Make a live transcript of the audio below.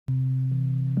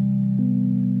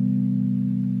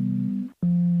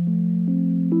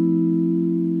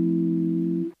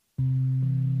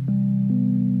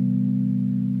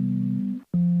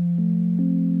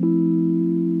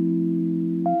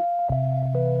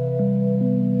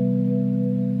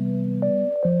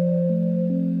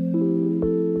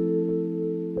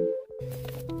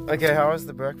Okay, how was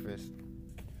the breakfast?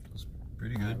 It was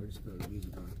pretty good.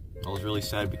 I was really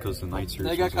sad because the night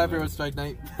series. I got copyright strike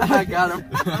night. I got him.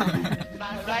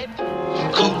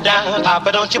 Cool down,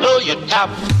 Papa, don't you blow your top.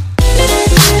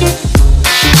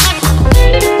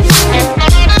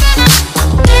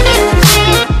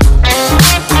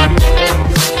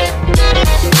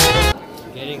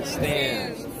 Getting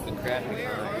stands. The graphic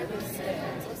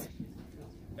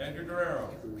Andrew Guerrero.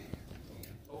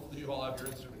 Hopefully you all have your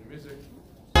instrument music.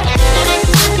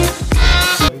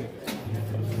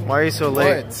 Why are you so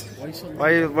late?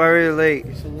 Why were you late?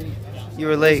 You're so late. You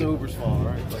were late. It's Uber's fault,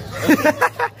 right?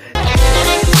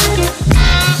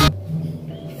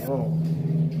 Whoa.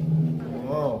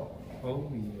 Whoa.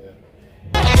 Oh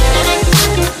yeah.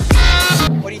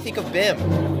 What do you think of Bim?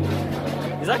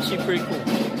 He's actually pretty cool.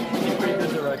 He's a pretty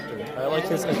good director. I like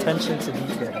his attention to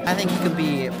detail. I think he could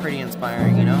be pretty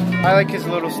inspiring, you know? I like his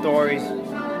little stories.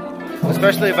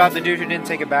 Especially about the dude who didn't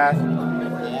take a bath.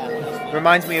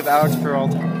 Reminds me of Alex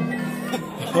Peralta.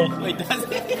 Wait, does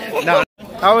it? No.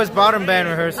 How was bottom band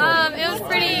rehearsal? It was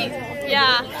pretty,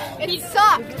 yeah. He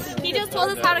sucked. He just told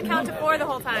us how to count to 4 the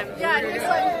whole time. Yeah, he was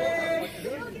like,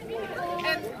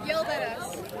 and yelled at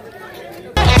us.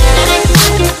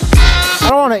 I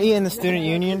don't want to eat in the student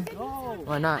union.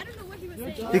 Why not?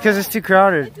 Because it's too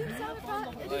crowded.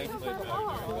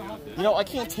 You know, I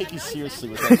can't take you seriously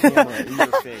with that camera in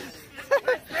your face.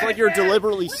 It's like you're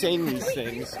deliberately saying these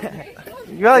things.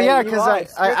 Well, yeah, because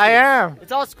I am.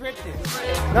 It's all scripted.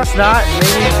 No, it's not,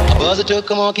 maybe. A buzzer took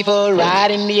a monkey for a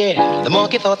ride in the air. The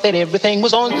monkey thought that everything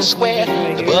was on the square.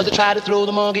 The buzzer tried to throw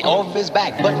the monkey off his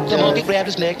back, but the monkey grabbed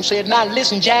his neck and said, "Now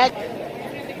listen, Jack.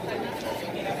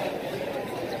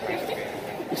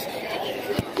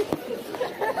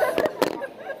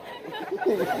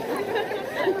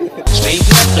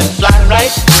 Straighten up and fly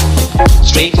right.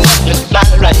 Straighten up and fly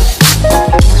right.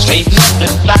 Straighten up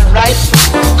and fly right.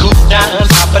 Cool down,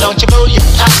 Papa, don't you blow your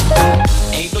top.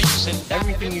 Ain't no use in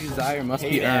Everything you desire must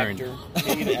be earned.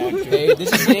 Hey,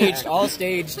 this is staged. All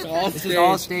staged. This is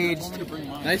all staged.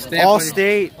 Nice stamp. All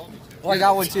state. Oh, I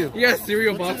got one too. You got a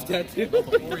cereal box tattoo.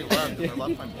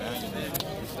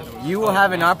 You will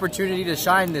have an opportunity to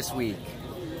shine this week.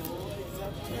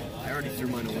 I already threw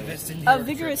mine away. A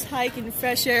vigorous hike and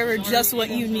fresh air are just what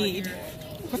you need.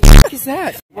 What the fuck is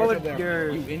that? What would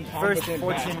your first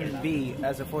fortune be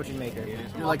as a fortune maker?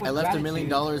 You're like, I left $1 million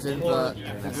in the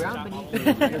ground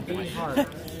beneath your beating heart.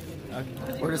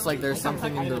 Or just like, there's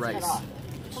something in the rice.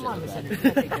 Come on, Miss Henry.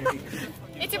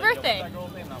 It's your birthday.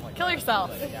 Kill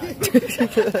yourself.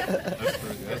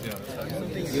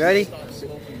 You ready?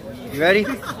 You ready?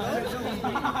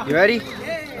 You ready?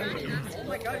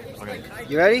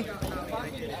 You ready?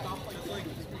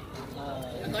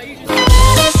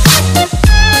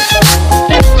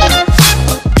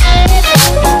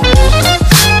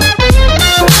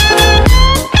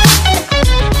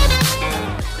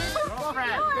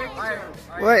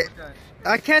 Wait,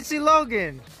 I can't see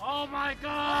Logan. Oh my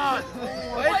God!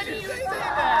 Why did you say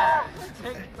that?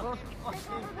 Take the fucking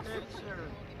picture.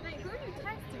 Wait, who are you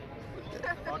texting?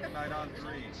 Fuck night on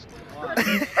 3. 1, 2,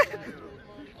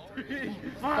 3.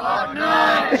 Fuck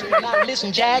night. Now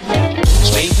listen, Jack.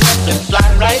 Straighten up and fly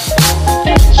right.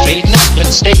 Straighten up and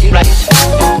stay right.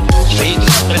 Straighten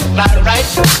up and fly right.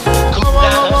 Cool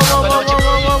down, Papa, don't you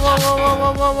blow your top.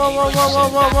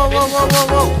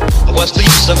 What's the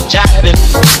use of jiving?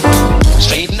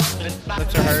 Straighten up and fly.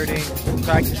 Lips are hurting.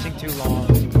 Practicing too long.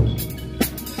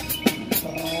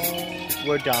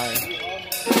 We're dying.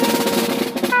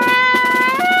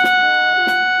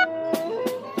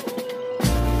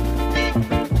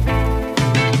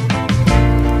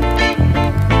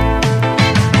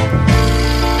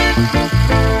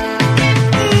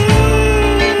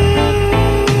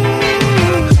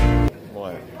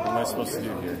 What am I supposed to do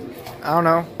here? I don't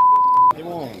know. It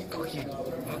won't.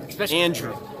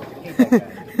 Andrew.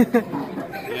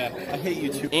 Yeah, I hate you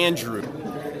too. Andrew.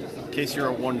 In case you're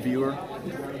a 1 viewer,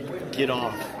 get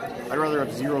off. I'd rather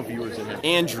have 0 viewers than have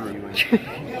Andrew.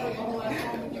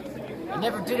 I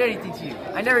never did anything to you.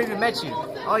 I never even met you.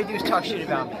 All you do is talk shit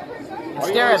about me. And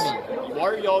stare at me. Why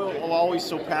are y'all always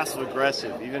so passive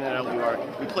aggressive? Even at LUR,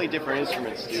 we play different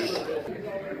instruments, dude.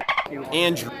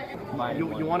 Andrew.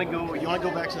 You want to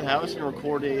go back to the house and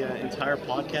record a entire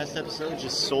podcast episode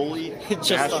just solely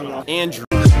bashing on Andrew.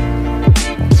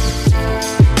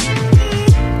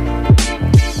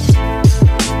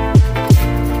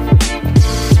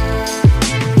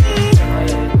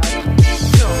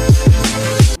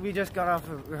 We just got off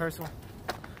of rehearsal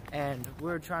and we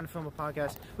were trying to film a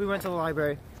podcast. We went to the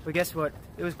library, but guess what?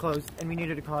 It was closed and we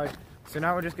needed a card. So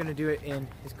now we're just going to do it in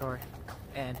his car.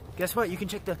 And guess what? You can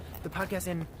check the podcast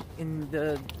in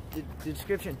the the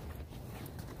description.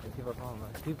 People are following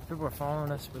us. People are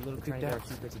following us. We're a little creeped out.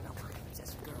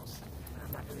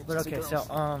 But okay, so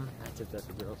Not obsessed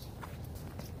with girls.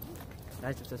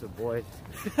 Not obsessed with boys.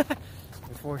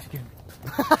 the foreskin.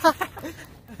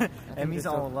 And he's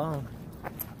all alone.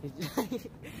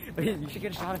 You should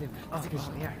get a shot of him. Oh,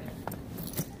 yeah.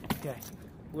 Okay.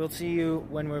 We'll see you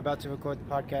when we're about to record the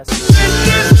podcast.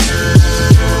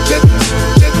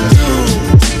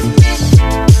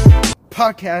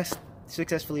 Podcast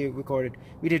successfully recorded.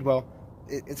 We did well.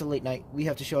 It's a late night. We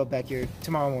have to show up back here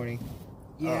tomorrow morning.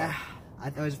 Yeah. I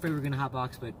was afraid we were gonna hot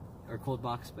box, or cold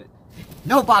box, but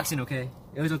no boxing. Okay.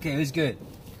 It was okay. It was good.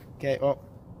 Okay. Well,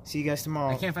 see you guys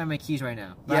tomorrow. I can't find my keys right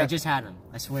now, but Yeah. I just had them.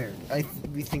 I swear.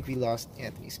 We think we lost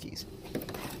Anthony's keys.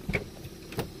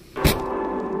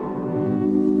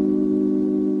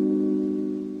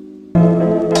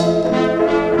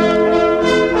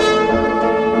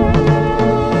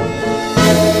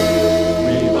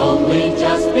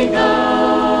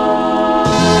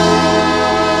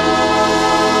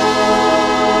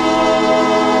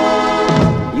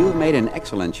 You've made an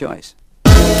excellent choice.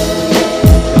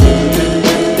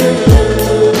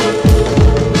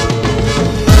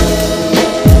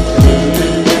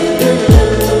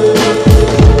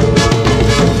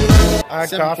 I had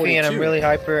coffee and I'm really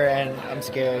hyper and I'm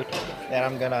scared that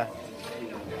I'm gonna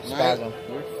spasm.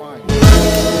 We're fine.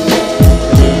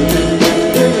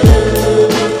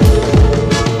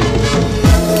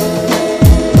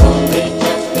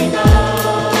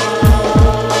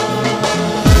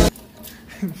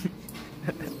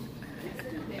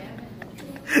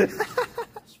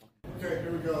 Okay,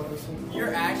 here we go. This one.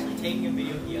 You're actually taking a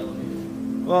video of the elevator.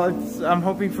 Well, I'm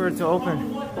hoping for it to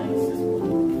open.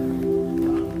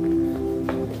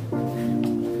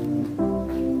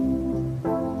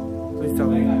 Please tell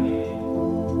me.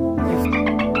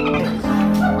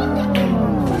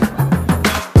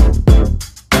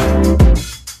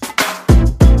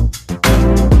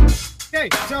 Okay,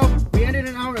 so we ended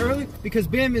an hour early because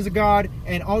BIM is a god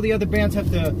and all the other bands have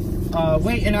to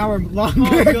wait an hour longer.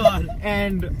 Oh god.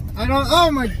 And I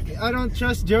don't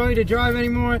trust Joey to drive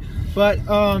anymore. But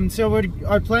so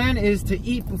our plan is to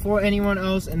eat before anyone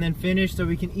else and then finish so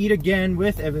we can eat again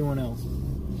with everyone else.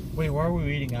 Wait, where are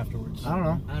we eating afterwards? I don't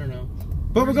know. I don't know.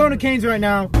 But we're going to Cane's right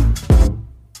now.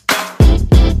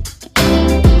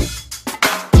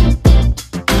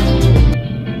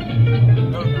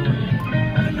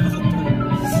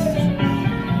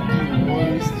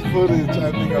 Worst footage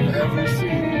I think I've ever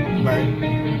seen. Like,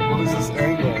 what is this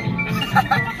angle?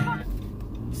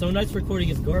 So Night's recording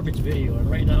his garbage video, and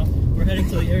right now we're heading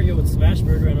to the area with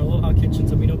Smashburger and Aloha Kitchen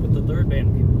to meet up with the third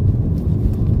band people.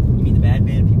 You mean the bad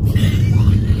band people?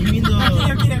 You mean the...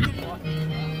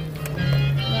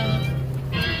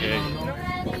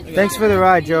 Thanks for the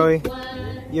ride, Joey.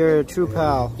 You're a true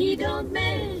pal. Okay.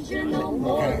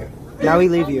 Now we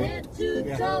leave you.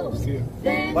 Yeah, see you.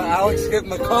 But Alex get in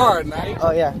the car at night.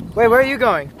 Oh yeah. Wait, where are you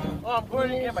going? Oh, I'm going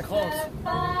to get my clothes.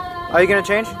 Are you gonna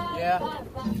change? Yeah.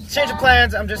 Change of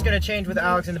plans. I'm just gonna change with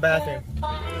Alex in the bathroom.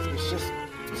 It's just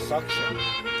suction.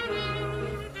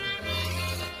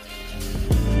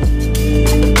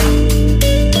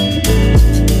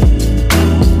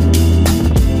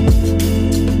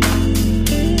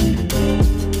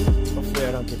 Hopefully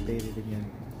I don't get baited again.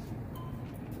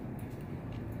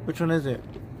 Which one is it?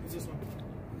 It's this one.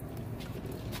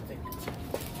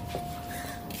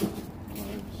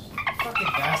 Fucking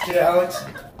bastard, Alex.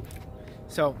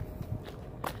 So,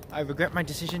 I regret my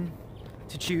decision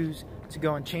to choose to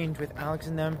go and change with Alex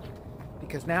and them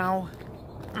because now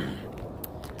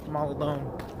I'm all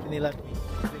alone and they left me.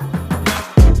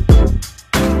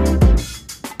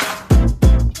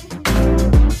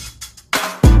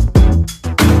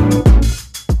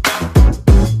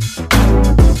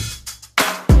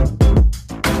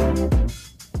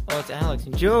 Oh, it's Alex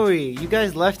and Joey. You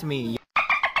guys left me.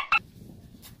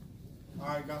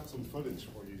 I got some footage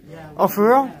for you. Oh, for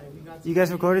real? You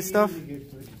guys recorded stuff?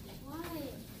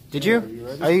 Did you?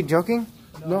 Are you joking?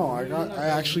 No, I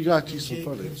actually got you some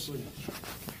footage.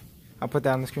 I'll put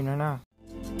that on the screen right now.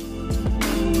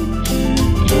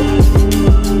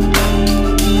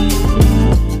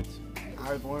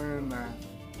 I've learned that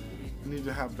you need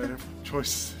to have better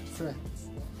choices.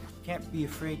 Can't be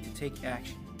afraid to take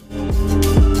action.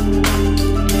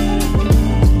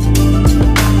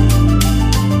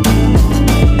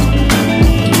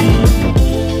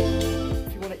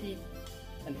 If you want to eat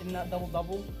an In-N-Out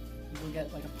double-double, you go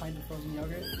get like a pint of frozen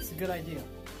yogurt. It's a good idea.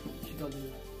 You should go do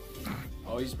that.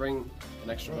 Always bring an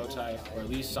extra bow tie, or at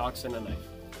least socks and a knife.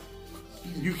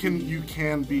 You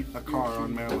can beat a car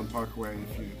on Maryland Parkway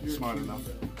if you're smart enough.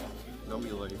 Don't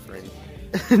be looking for anything.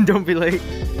 Don't be late.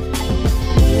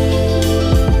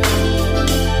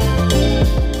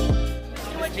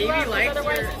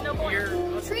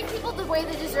 Treat people the way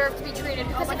they deserve to be treated,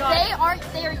 because if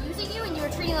they are using you and you're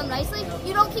treating them nicely,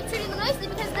 you don't keep treating them nicely,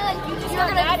 because then you're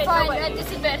going to find at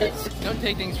disadvantage. Don't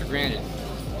take things for granted,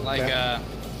 like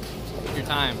your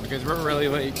time, because we're really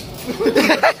late.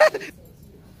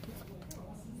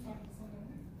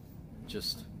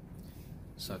 Just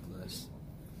suck less.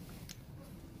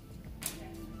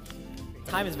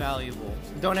 Time is valuable.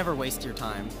 Don't ever waste your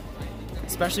time.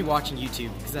 Especially watching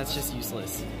YouTube, because that's just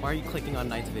useless. Why are you clicking on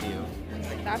Knight's video?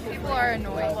 People are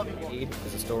annoying. Aid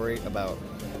is a story about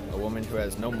a woman who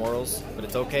has no morals, but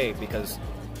it's okay because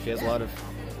she has a lot of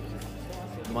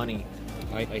money.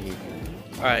 I hate you.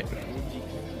 Alright.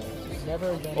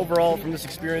 Overall, from this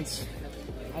experience,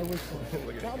 I wish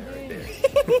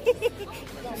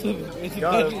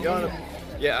got him.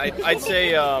 Yeah, I'd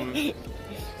say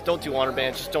don't do honor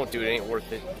bands. Just don't do it. It ain't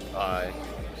worth it.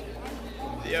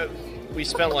 Yeah, we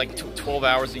spent like 12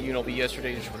 hours at UNLV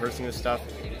yesterday just rehearsing this stuff.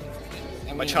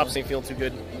 My chops ain't feeling too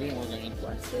good. You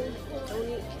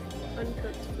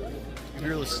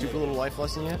hear a stupid little life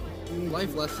lesson yet?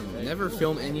 Life lesson: never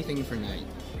film anything for Knight.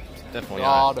 Definitely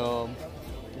Got not.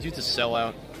 Dude's a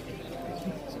sellout.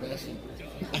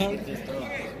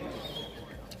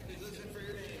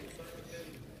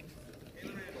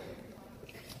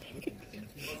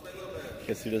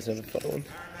 Guess who doesn't have a phone?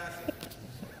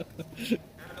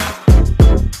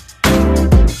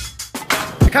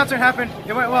 The concert happened.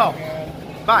 It went well.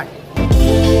 Bye.